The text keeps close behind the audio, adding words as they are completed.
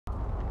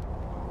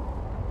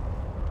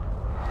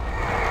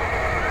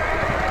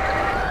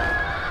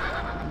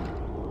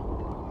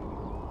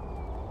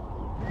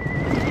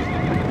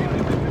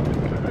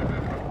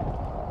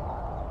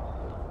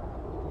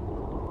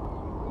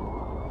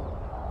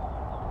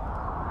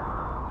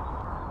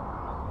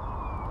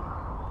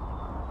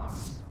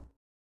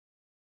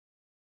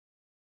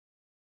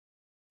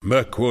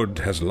Mirkwood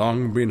has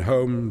long been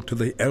home to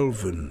the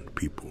elven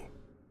people.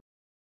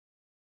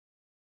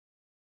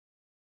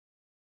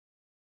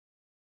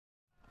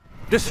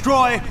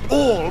 Destroy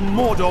all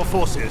Mordor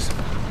forces!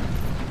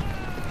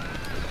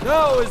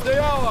 Now is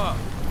the hour!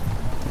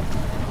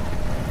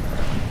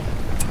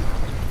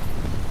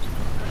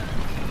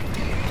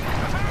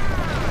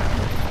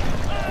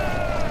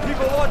 Keep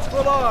a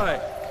watchful eye!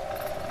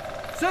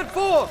 Set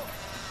forth!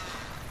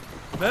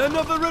 Men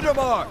of the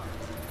Riddermark!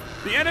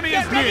 The enemy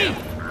is near!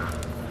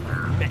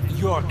 Met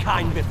your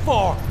kind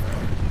before!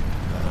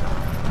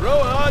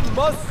 Rohan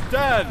must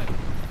stand!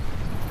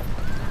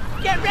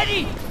 Get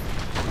ready!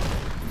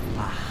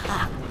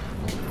 Aha!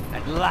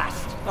 At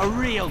last, a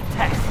real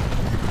test!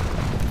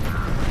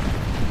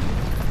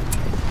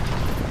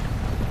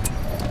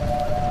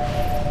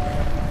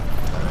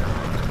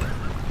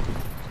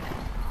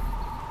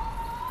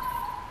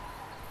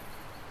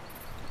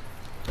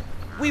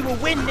 We will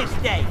win this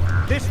day!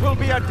 This will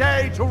be a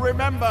day to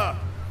remember!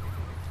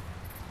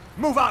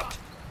 Move out!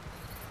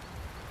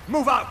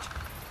 Move out!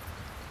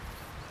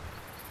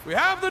 We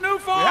have the new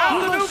farm! We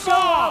have the new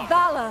farm!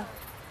 Valor!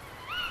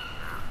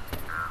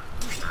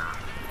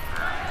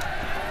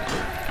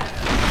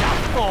 Now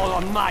fall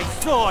on my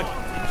sword!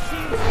 And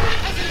shields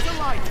peasants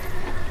alike!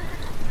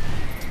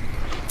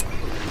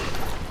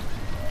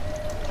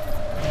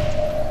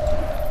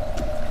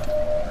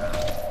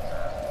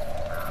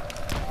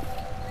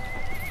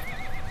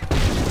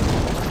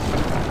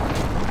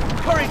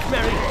 Courage,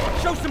 Mary!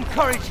 Show some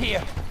courage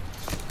here!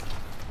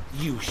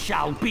 You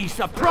shall be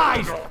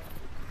surprised!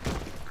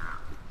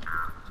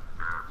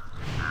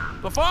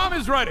 The farm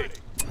is ready!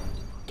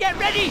 Get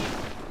ready!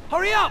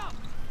 Hurry up!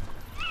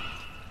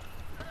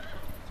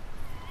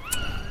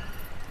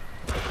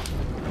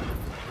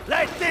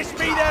 Let this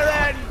be their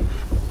end!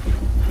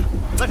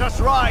 Let us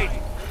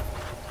ride!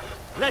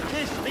 Let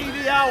this be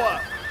the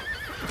hour!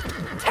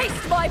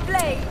 Taste my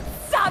blade,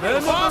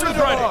 savage! Men of the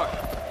Riddermark!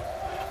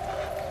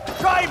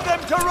 Drive them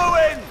to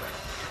ruin!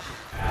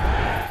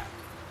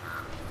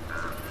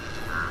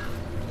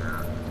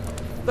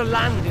 The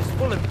land is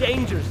full of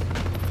dangers.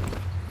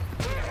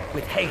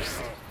 With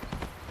haste.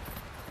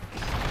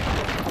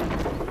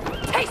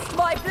 Taste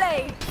my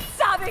blade,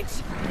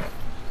 savage!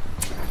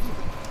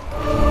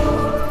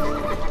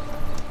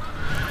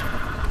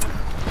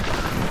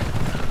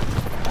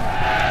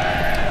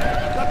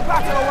 The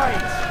battle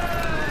awaits!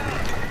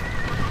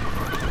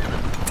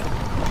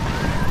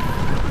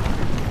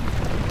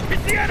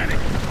 It's the enemy!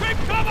 Quick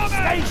cover,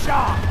 man! Stay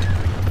sharp!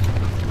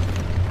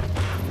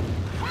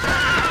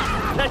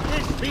 Let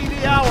this be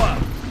the hour!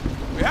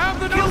 We have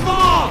the new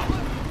farm!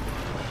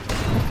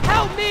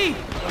 Help me!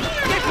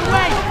 Get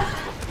away!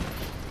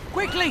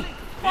 Quickly!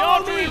 The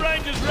artillery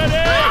range is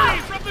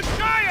ready! From the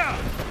Shire!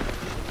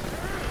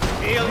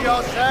 Heal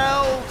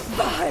yourselves!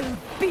 Vile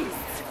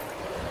beast!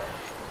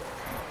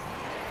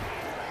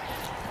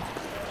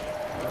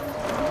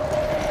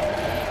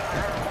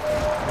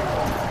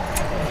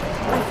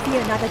 I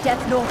fear neither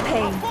death nor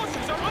pain.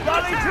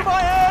 Rally to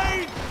my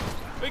aid!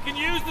 We can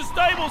use the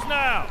stables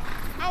now!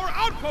 Our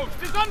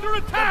outpost is under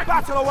attack! The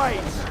battle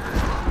awaits!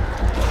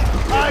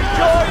 I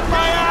join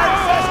my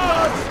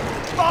ancestors!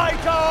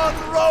 Fight on,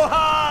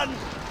 Rohan!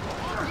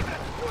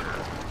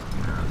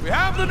 We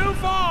have the new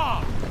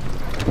farm!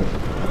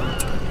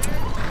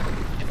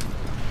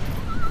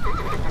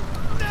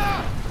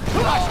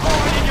 Flash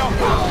forward in your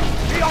path!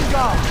 Be on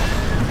guard!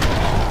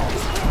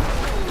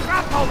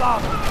 Grapple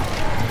them!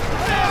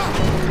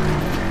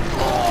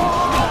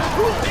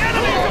 The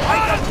enemy is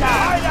upon us!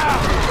 Hide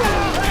out!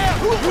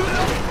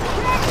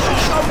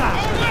 Show them!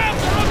 Our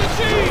lands are on the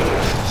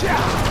siege!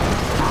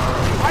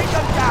 Fight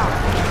them down!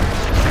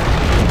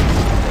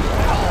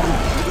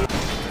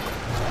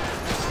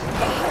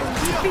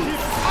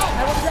 I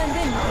will blend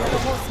in with the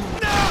other horsemen.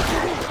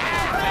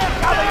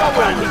 Gather your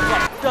Only weapons!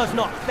 death does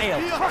not fail.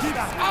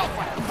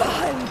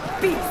 Vile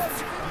beast!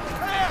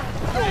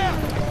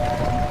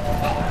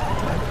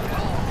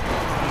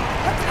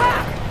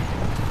 Attack!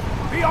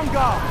 Be on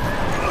guard!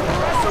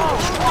 Press on!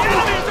 The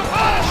enemy is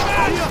upon us,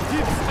 man!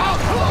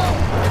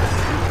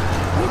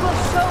 We will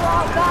show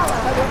our valor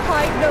and will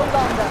hide no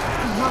longer.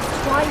 We must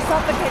rise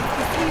up against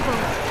this evil.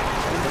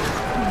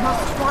 We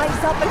must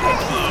rise up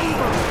against this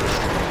evil.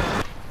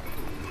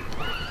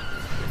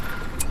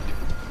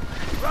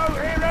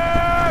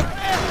 Rohirrim!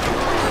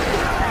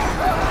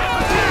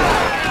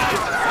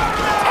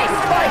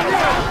 Taste my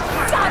blade,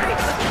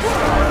 savage!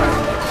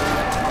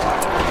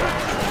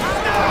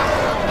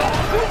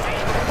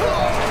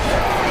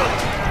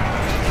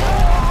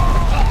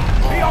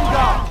 Be on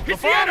guard! The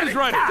farm is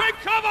ready! Take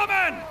cover,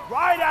 men!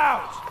 Ride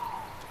out!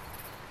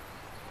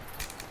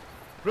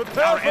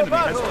 Prepare Our for enemy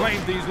battle! has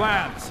claimed these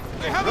lands.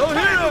 They have a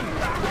him!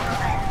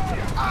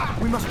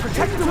 We must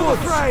protect the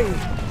woods!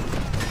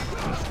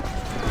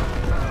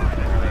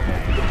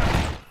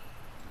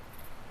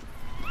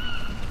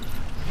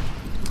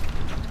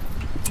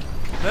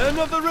 Men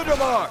of the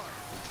Riddermark!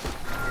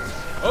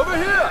 Over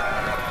here!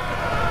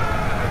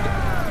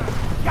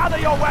 Gather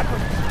your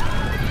weapons!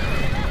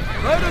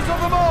 Riders of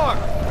the Mark!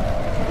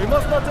 We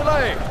must not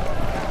delay!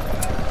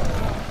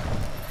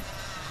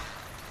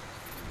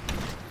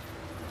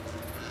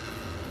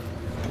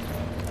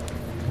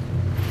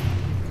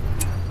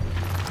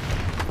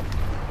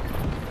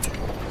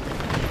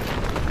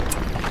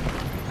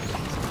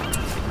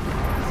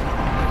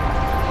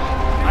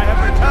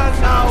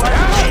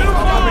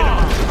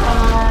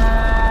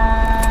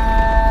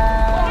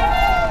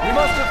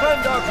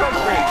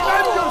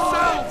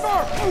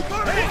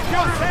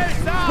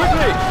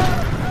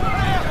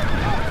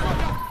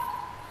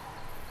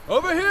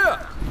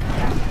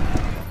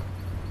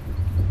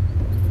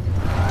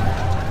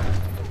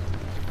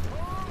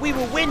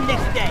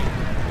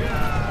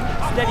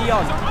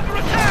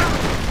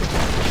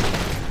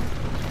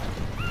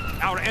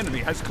 Our enemy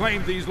has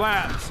claimed these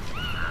lands.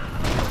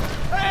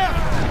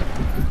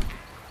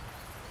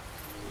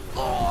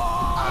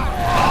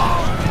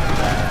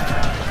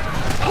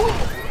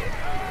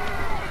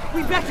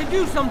 We better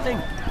do something!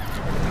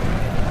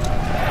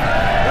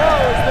 Now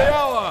is the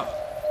hour!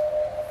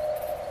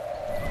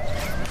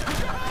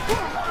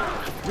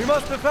 We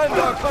must defend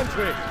our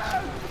country!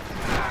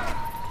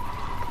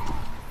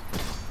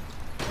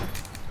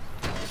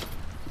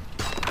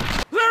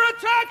 They're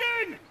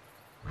attacking!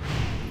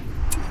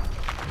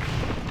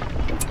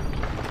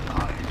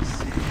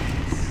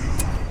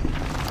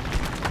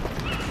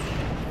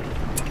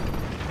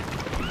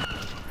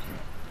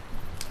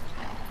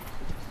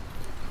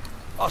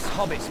 Us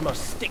hobbits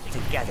must stick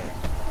together.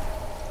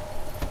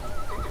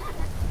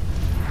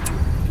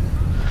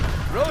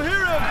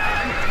 Rohirrim!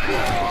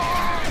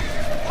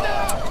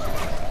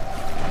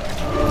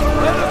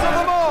 Riders of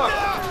the mark!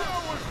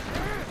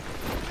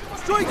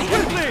 Strike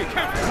quickly!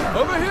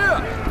 Over here!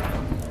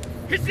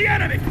 It's the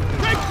enemy!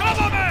 Take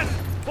cover, men!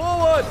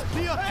 Forward!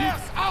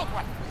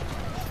 Outward!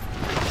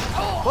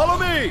 Follow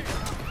me!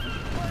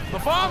 The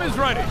farm is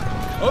ready!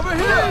 Over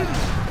here!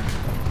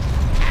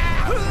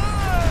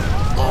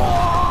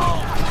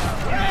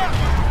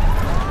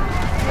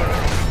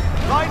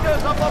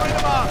 Riders of Moria!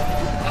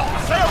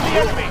 Sail the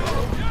enemy!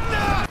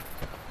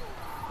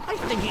 I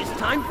think it's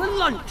time for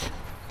lunch.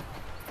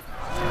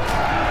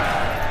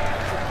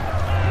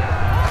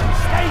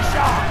 Stay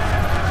sharp!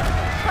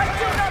 I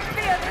do not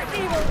fear this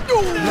evil.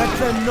 Let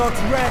them not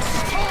rest.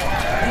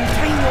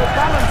 Maintain your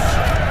balance.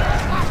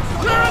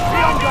 Clear up the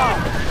guard!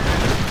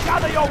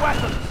 Gather your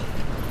weapons!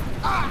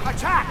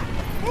 Attack!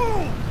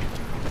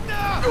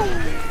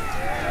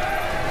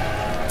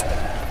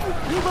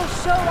 We will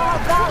show our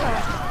valor.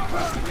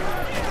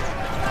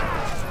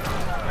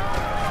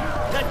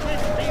 Let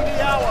this be the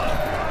hour!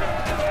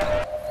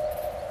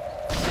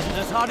 This isn't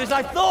as hard as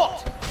I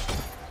thought.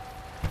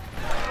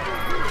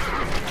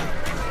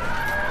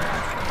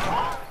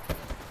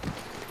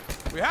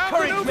 We have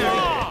Courage, the new Mary.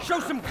 farm! Show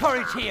some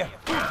courage here.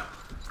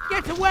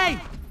 Get away!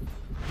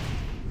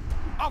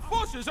 Our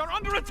forces are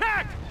under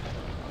attack!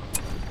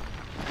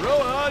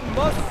 Rohan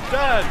must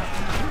stand!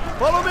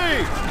 Follow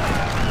me!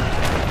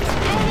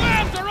 Our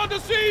lands are under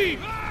siege!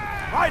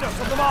 Riders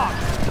of the mark!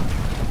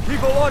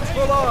 Keep a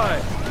watchful eye!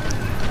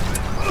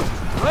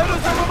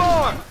 Riders of the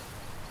mark!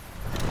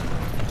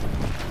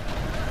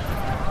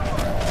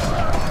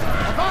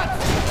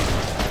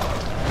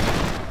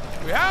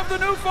 We have the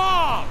new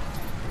farm!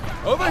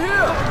 Over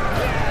here!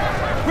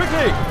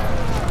 Quickly!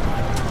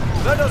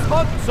 Let us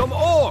hunt some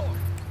orc!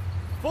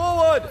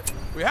 Forward!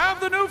 We have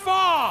the new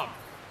farm!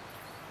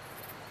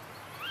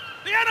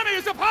 The enemy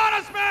is upon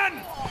us,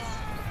 men!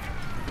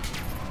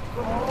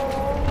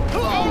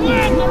 Our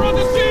lands are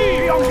under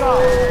siege! On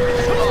guard!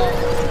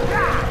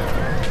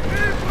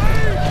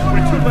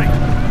 We're too late!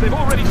 They've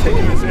already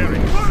taken this area!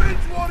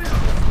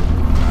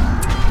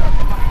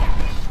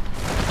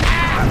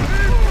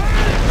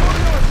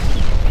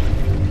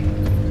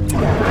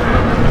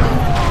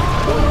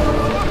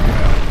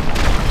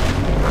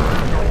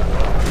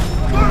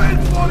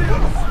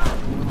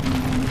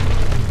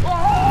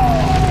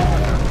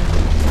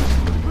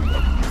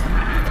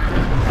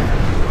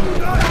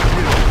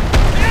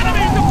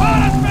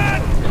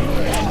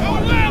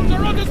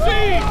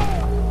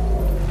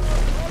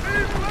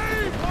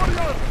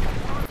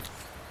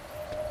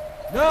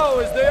 Now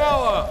is the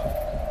hour!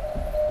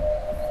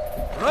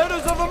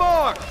 Riders of the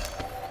mark!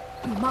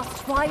 We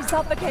must rise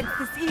up against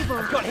this evil.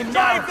 Got him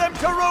Drive now! them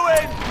to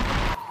ruin!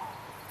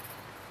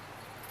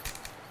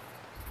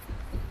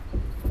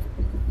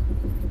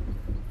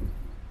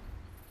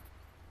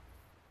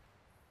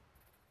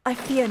 I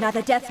fear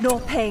neither death nor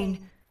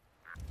pain.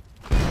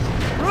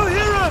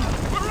 Rohirrim!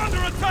 We're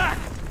under attack!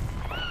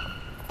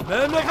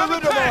 Men of the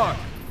Riddermark!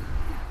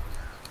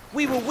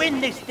 We will win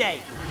this day!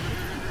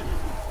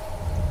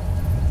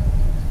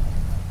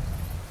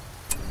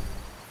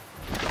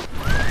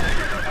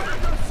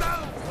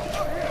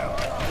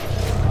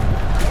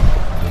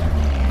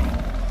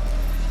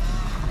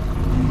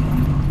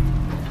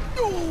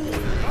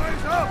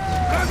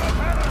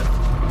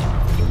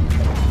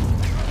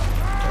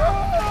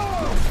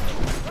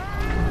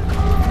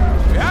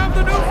 We have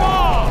the new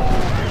farm!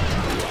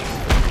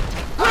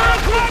 We're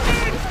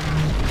attacking!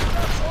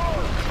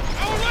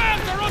 Our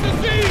lands are under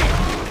siege!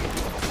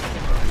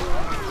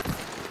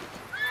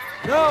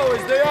 Now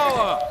is the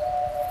hour!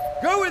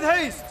 Go with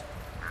haste!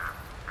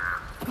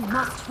 We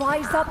must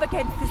rise up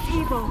against this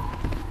evil.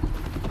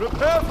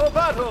 Prepare for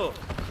battle!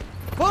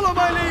 Follow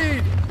my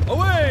lead!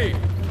 Away!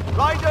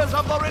 Riders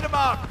of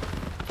Moria!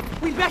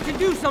 We better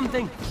do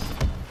something!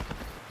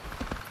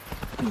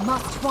 We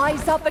must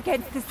rise up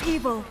against this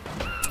evil.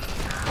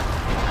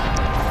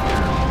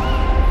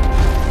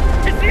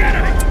 It's the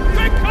enemy!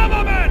 Take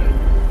cover, men!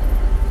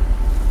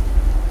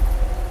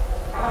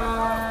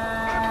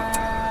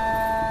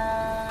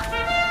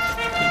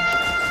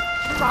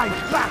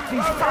 Drive back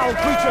these foul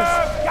creatures!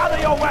 Gather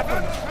your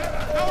weapons!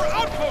 Our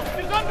outpost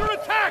is under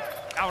attack!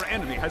 Our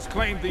enemy has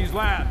claimed these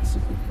lands.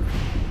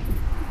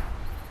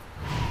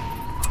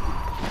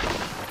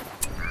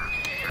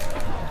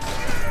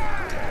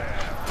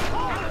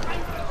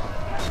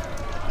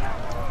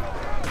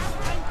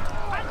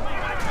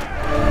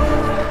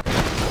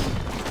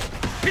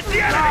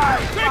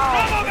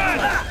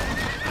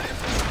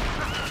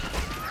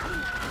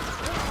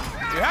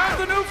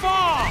 the new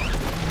farm!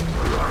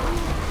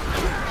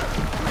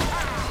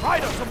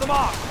 Riders of the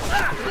mark!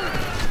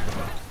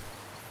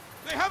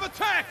 They have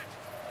attacked!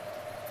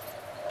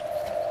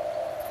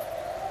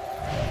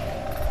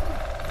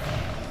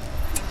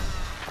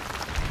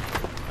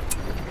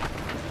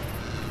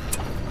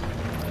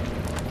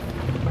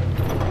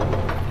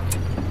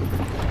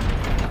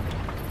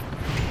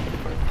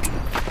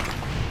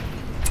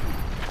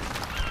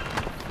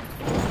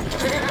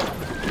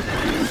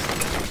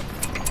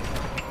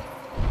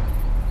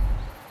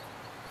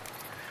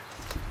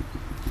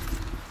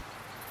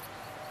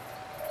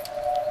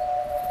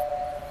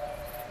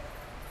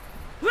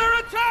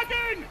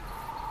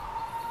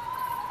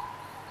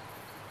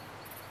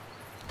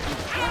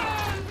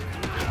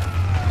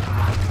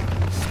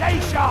 Stay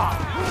sharp!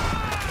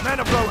 Men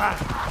of Rohan!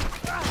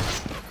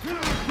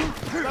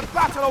 The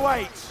battle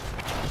awaits!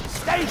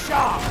 Stay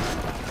sharp!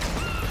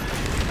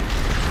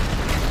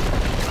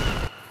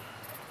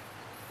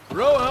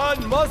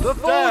 Rohan must The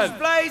stand! forge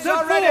blades Set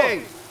are ready!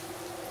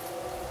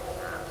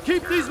 forth!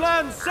 Keep these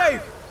lands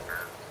safe!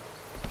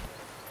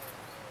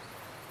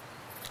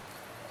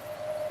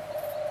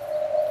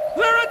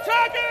 They're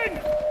attacking!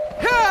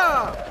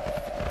 Here!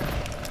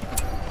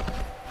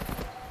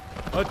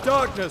 A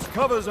darkness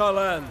covers our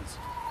lands.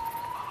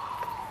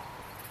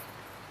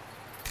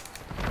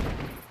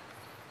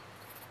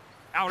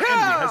 Our Here!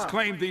 enemy has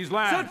claimed these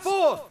lands. Set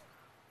forth!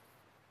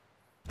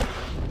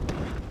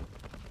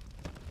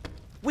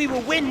 We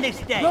will win this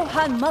day.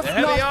 Rohan must The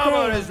not heavy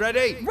armor fail. is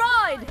ready!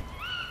 Ride!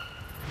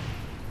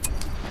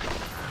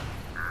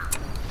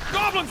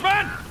 Goblins,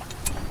 men!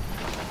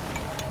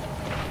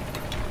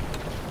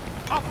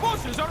 Our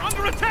forces are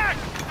under attack!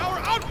 Our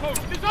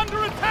outpost is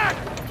under attack!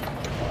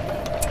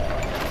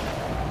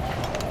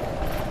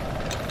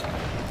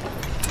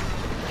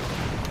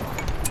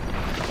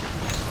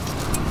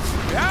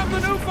 We have the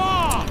new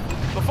farm!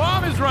 The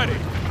farm is ready!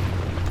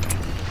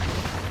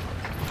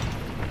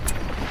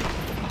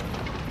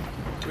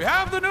 We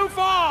have the new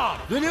farm!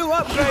 The new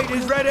upgrade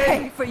is ready!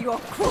 Pay for your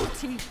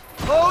cruelty.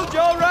 Hold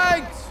your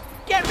ranks!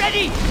 Get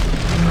ready!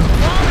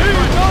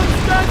 Keep on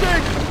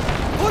standing!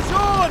 Push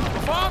on! The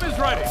farm is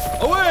ready!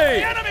 Away!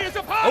 The enemy is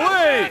upon us,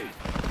 Away! men!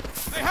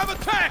 They have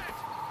attacked!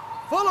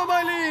 Follow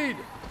my lead!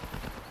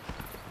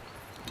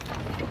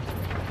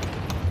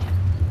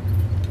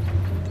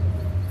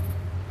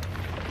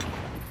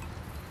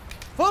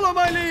 Follow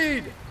my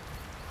lead!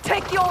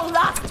 Take your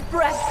last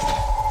breath.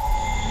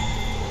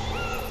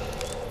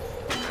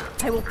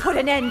 I will put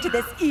an end to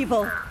this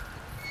evil.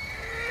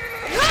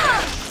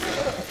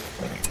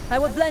 I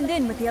will blend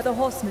in with the other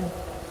horsemen.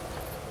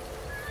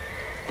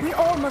 We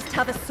all must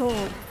have a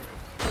sword.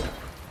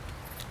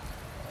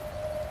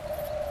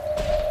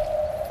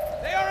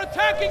 They are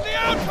attacking the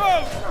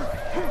outpost!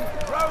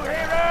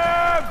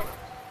 Rohirrim!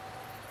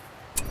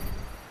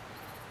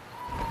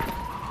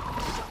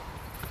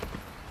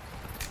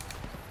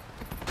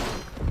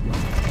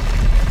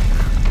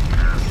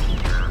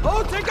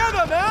 Hold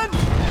together, men!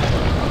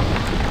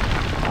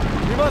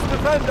 We must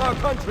defend our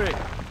country.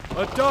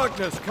 A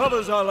darkness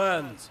covers our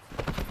lands.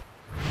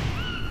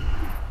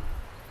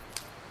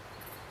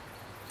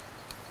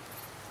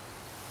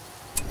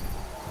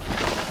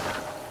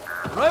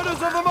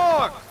 Riders of the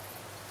mark!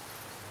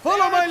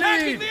 Follow my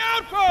attacking lead! the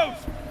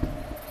outpost!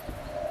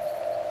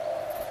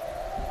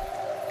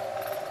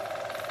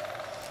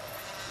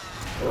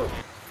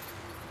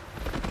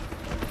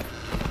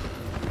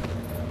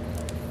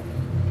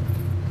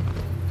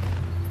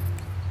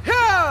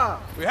 Here!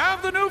 We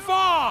have the new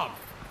farm!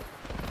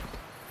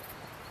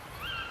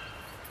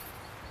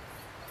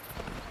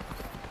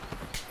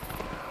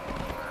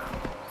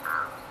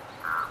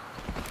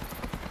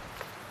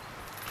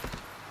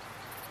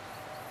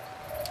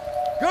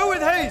 Go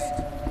with haste!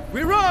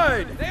 We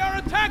ride! They are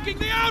attacking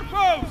the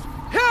outpost!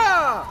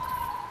 Here!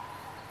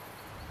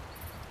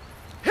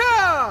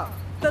 Here!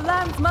 The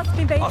lands must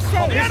be made The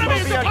safe. enemy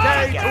Will is be a upon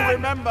day us, to men!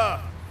 remember!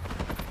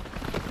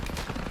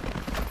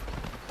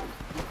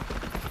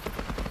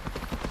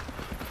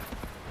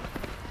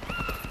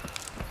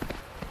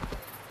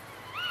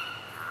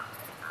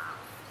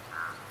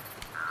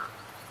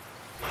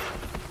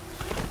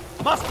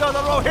 Muster the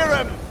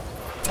Rohirrim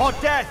for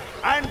death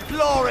and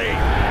glory!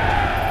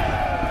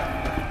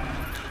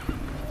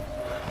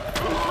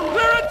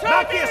 They're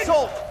Mount the attacking!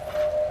 assault!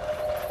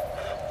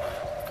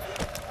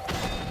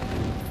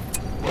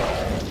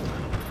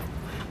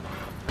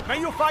 May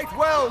you fight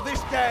well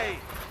this day!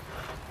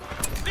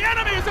 The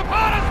enemy is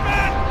upon us,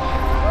 men!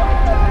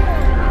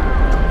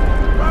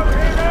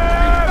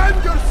 Rohirrim!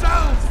 Defend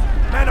yourselves!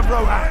 Men of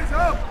Rohan! Rise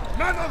up!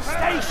 Men of Stay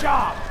hell!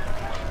 sharp!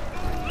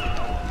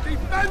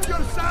 Defend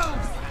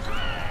yourselves!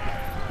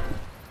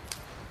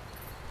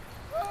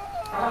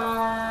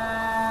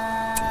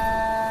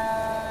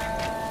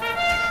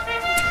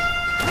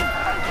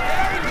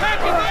 They're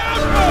attacking the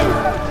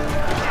outpost!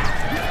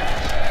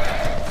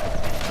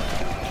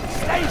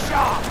 Stay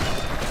sharp!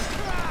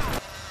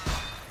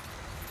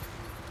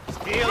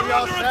 Steel We're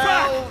under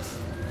attack! yourselves!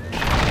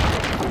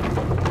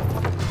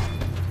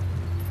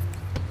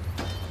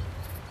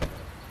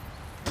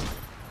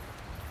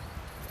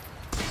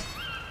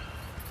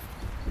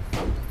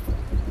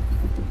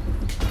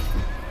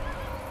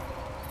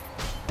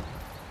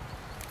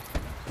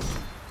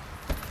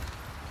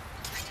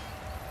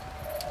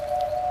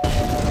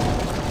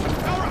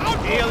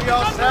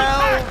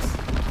 yourselves!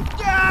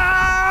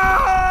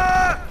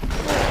 Yeah!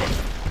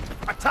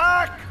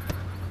 Attack!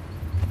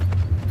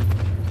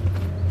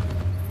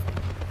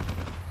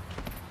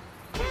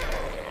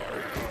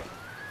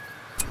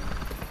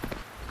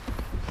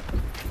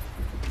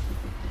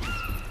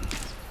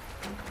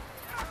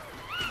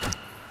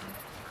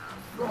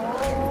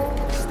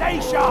 Stay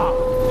sharp!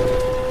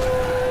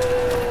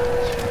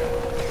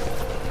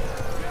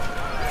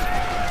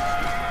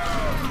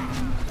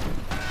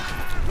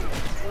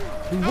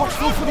 Be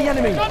watchful for the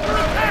enemy!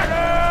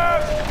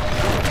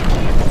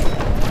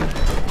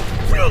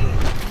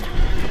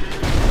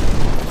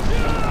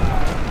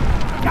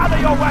 Gather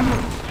your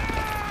weapons!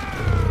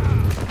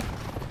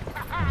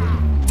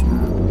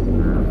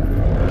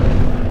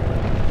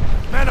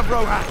 Men of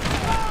Rohan,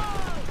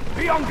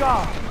 be on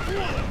guard!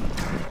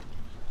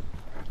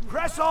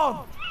 Press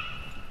on!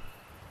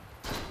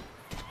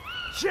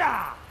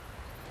 Yeah!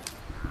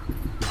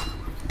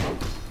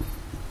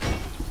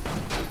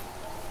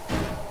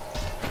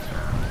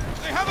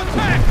 They have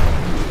attacked!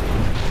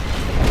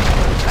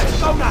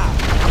 Let's go now!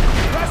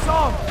 Press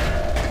on!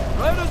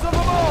 Riders of the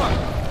mark!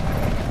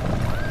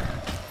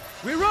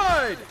 We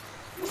ride!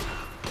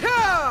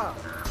 Yeah!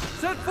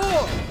 Set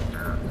forth!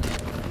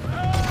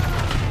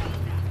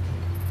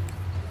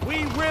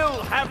 We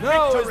will have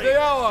Now victory! is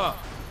the hour!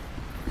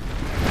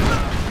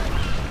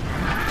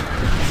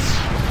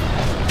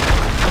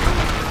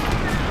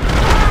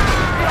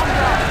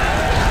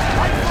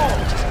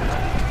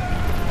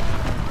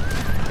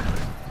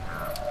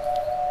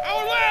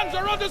 Our lands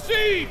are under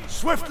siege!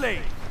 Swiftly!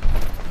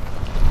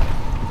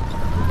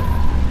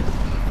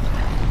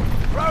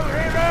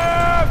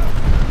 Rohirrim!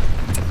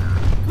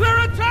 They're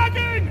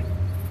attacking!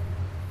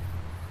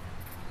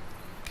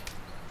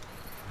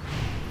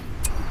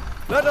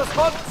 Let us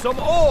hunt some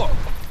orc!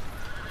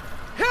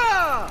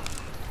 Yeah!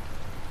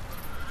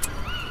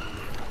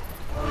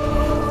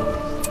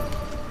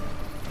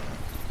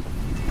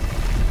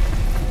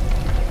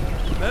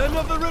 Men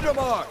of the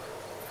Riddermark,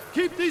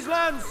 keep these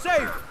lands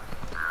safe!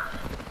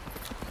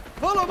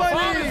 Follow my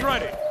Farm lead! is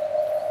ready!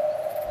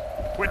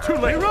 We're too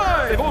late! We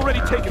ride! They've already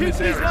taken Keep this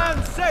these area!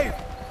 lands safe!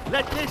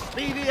 Let this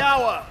be the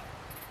hour!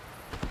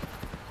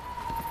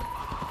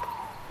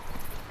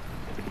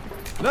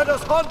 Let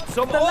us hunt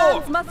some The orc!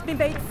 lands must be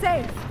made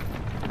safe.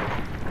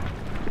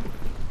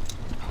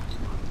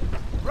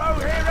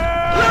 Rohirrim!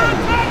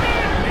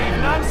 Leave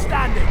none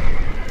standing!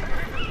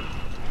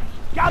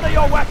 Gather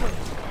your weapons!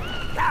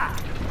 Yeah.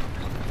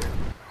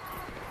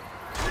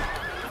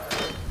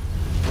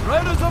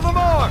 Riders of the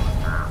mark!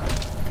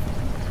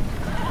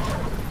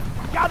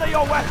 Gather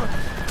your weapons!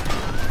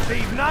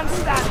 Leave none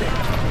standing!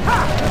 Ha!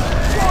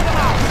 Draw them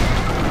out!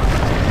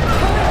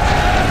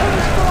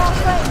 Courage for our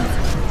friends.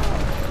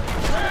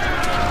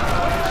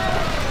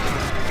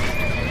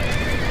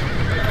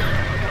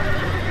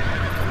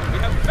 We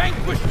have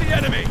vanquished the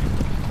enemy!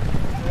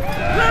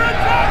 They're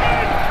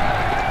attacking!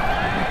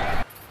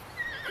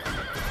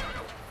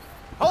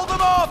 Hold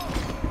them off!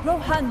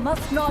 Rohan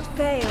must not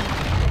fail.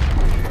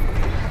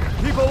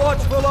 Keep a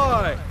watchful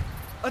eye!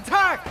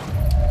 Attack!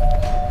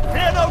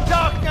 Fear no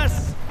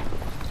darkness!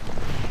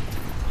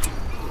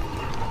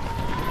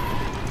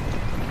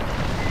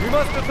 We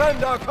must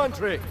defend our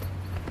country!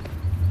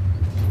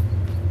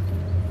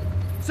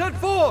 Set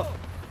forth!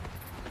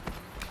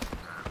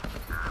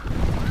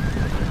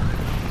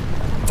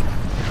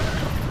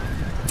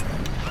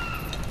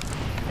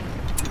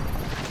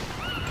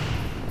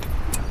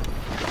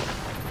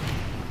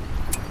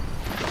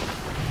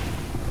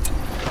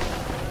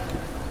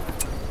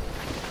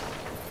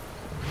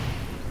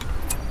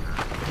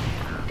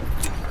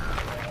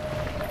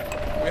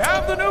 We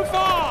have the new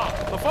farm!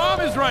 The farm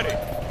is ready!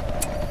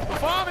 The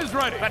farm is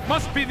ready! That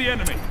must be the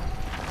enemy!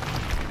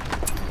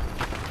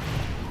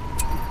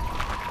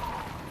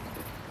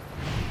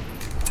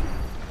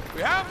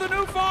 We have the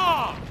new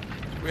farm!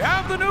 We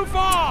have the new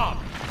farm!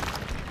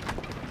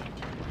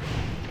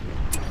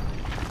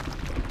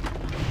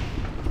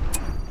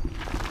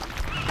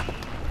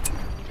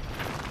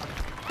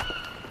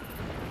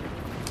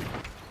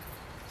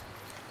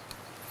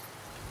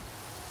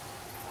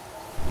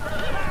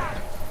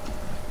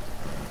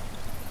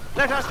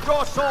 Let us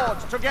draw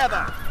swords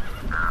together!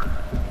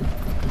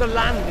 The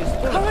land is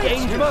full of Courage!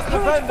 danger! We must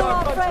Courage defend for our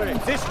our country!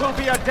 friends. This will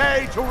be a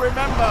day to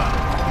remember!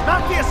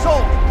 Mount the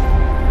assault!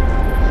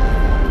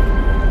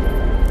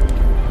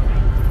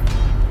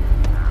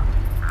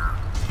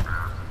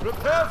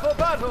 Prepare for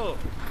battle!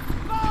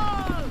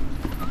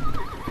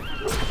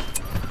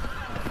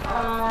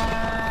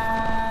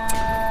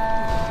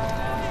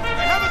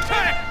 They have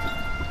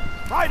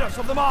attacked! Riders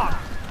of the mark!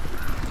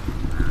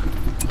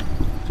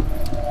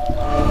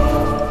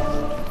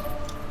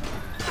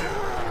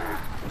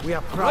 We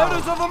are proud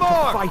Riders of the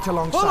mark! to fight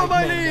alongside Follow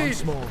my men lead!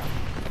 once more.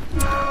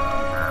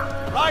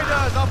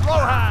 Riders of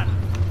Rohan!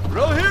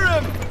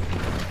 Rohirrim!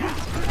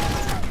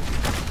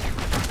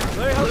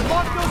 They have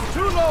blocked us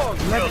too long!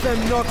 Let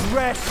them not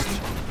rest!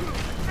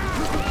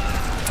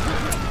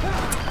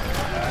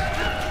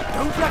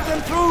 Don't let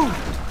them through!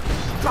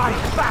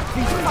 Drive back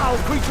these foul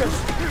creatures!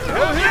 The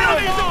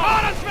enemy's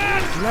upon us,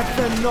 men! Let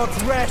them not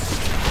rest!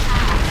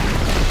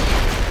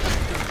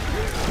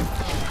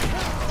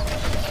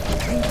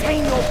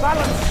 Maintain your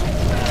balance!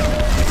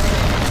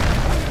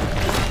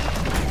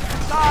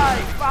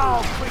 Die,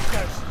 foul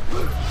creatures!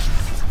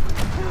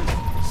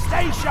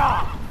 Stay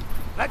sharp!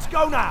 Let's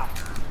go now!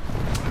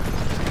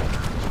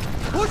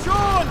 Push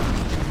on!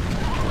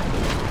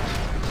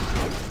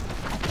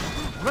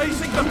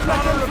 Raising the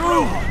banner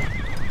through!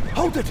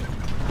 Hold it!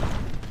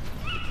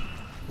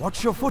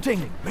 Watch your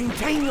footing!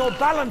 Maintain your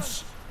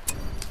balance!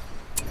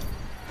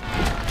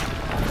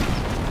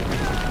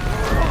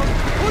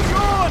 Push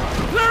on!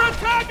 They're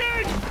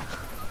attacking!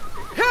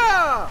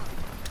 Here!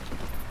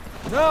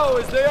 Now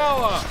is the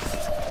hour!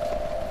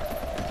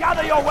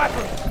 Gather your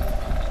weapons!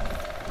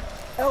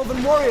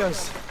 Elven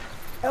warriors!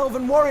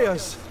 Elven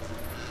warriors!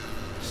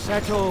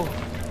 Settle.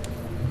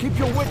 Keep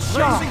your wits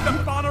sharp! Raising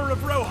the banner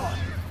of Rohan!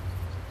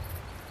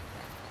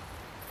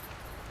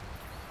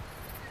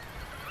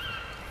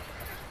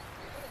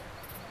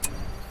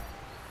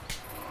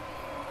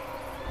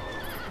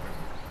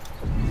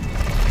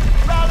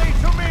 Rally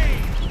to me!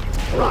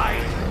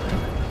 Right!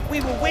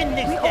 We will win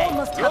this We day. all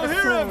must have You'll a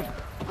hear sword. him!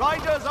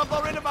 Riders of the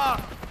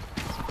Rinnemer!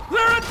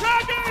 They're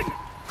attacking!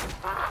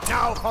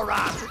 Now for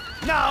wrath!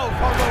 Now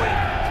for ruin!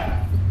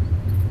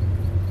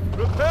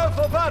 Prepare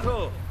for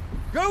battle!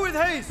 Go with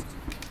haste!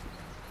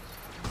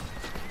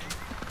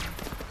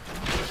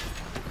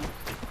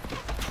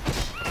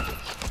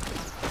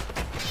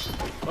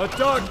 A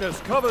darkness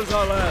covers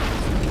our land.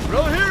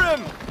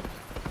 Rohirrim!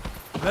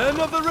 Men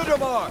of the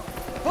Riddermark,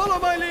 follow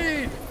my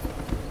lead!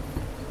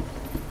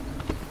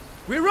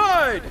 We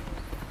ride!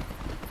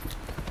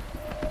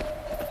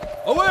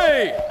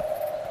 Away!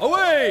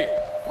 Away!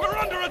 We're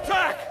under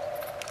attack!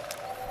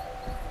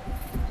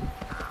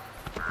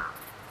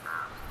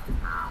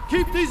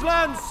 Keep these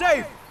lands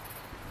safe!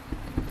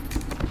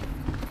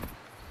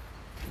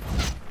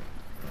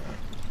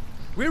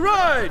 We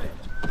ride!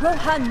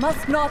 Rohan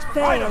must not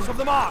fail. Riders of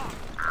the Mark!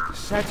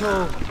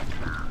 Settle.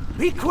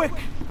 Be quick!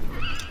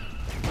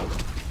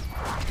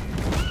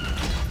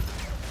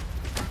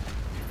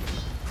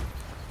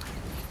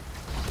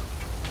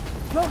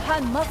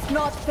 Rohan must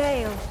not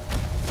fail.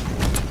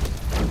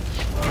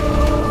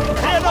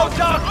 Fear no Under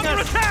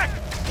darkness! attack!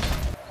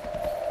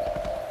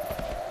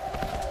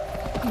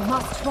 We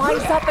must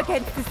rise up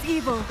against this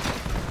evil.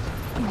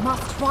 We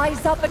must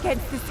rise up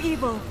against this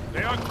evil.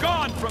 They are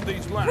gone from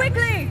these lands!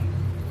 Quickly!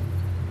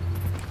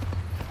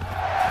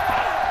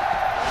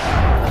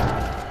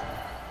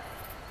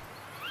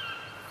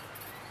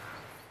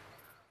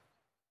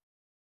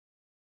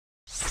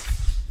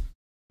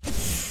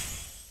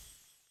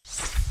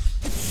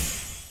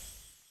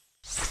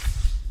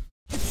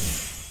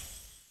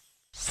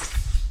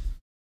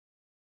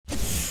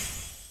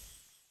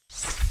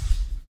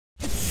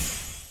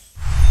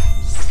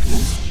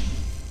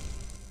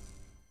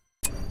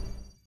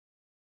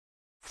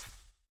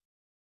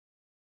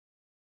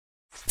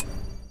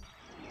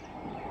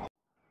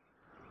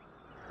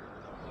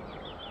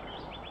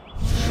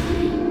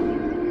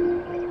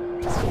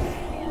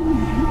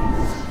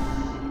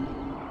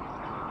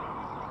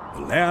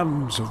 The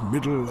lands of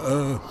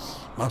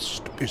Middle-earth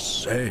must be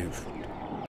saved.